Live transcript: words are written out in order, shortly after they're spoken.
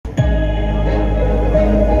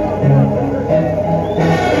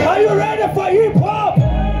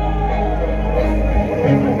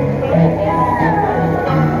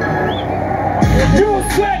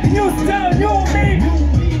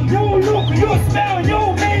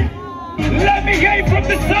me hear you from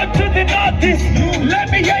the south to the northeast. Let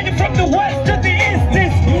me hear you from the west to the east.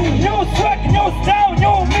 New swag, new style,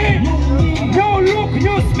 new me. New look,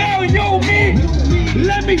 new smell, new me.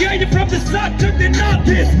 Let me hear you from the south to the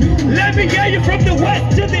northeast. Let me hear you from the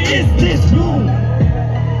west to the east.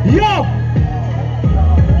 Yo!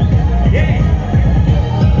 Yeah!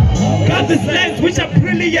 Got the slangs which are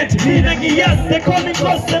brilliant. Yes, they call me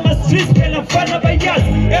cross in my streets, girl, I'm fun of a yes.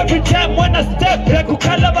 Every time when I step back, who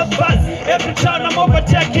call up a bus. Every time I'm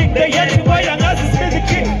overtaking, they hate me why I'm as a the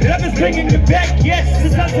king. Love is bringing me back, yes,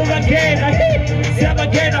 this is again. I hate, see I'm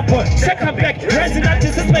again, I put, check I'm back, resident,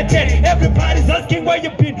 this is my 10. Everybody's asking where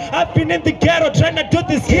you been. I've been in the ghetto trying to do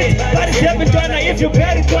this hit. But it's never done, if you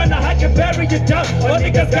bury it, I can bury you down. All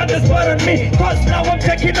niggas got this spot on me, cause now I'm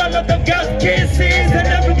taking all of the girls' kisses and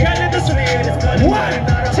every kind of the street. 1,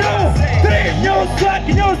 2, 3, new swag,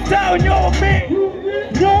 new style, new me.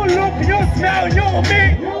 New look, new smell, new me.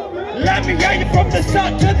 Let me hear you from the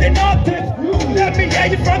south to the north. Let me hear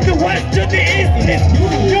you from the west to the east.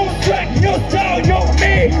 New swag, new style, new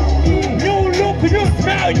me. New look, new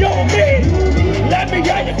smell, new me. Let me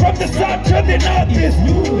hear you from the south to the north.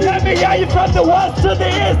 Let me hear you from the west to the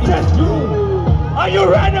east. Are you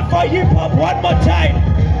ready for hip hop one more time?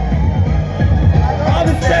 I'll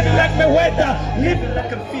be standing like my weather, living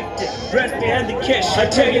like I'm 50, breath behind the cash. I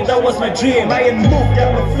tell you that was my dream. I ain't moved,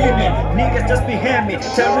 I'm a free man. Niggas just behind me,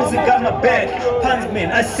 terrorism got my back.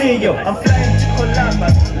 Punchman, I see you, I'm flying to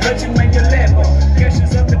Columbus, launching my new level.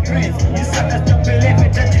 Questions of the prince, you suckers don't believe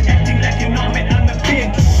it. That you're acting like you know me, I'm a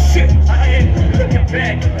big shit. I ain't looking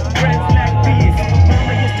back, friends like these.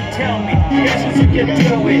 Mama used to tell me, questions you can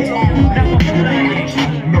do it. Now I'm flying.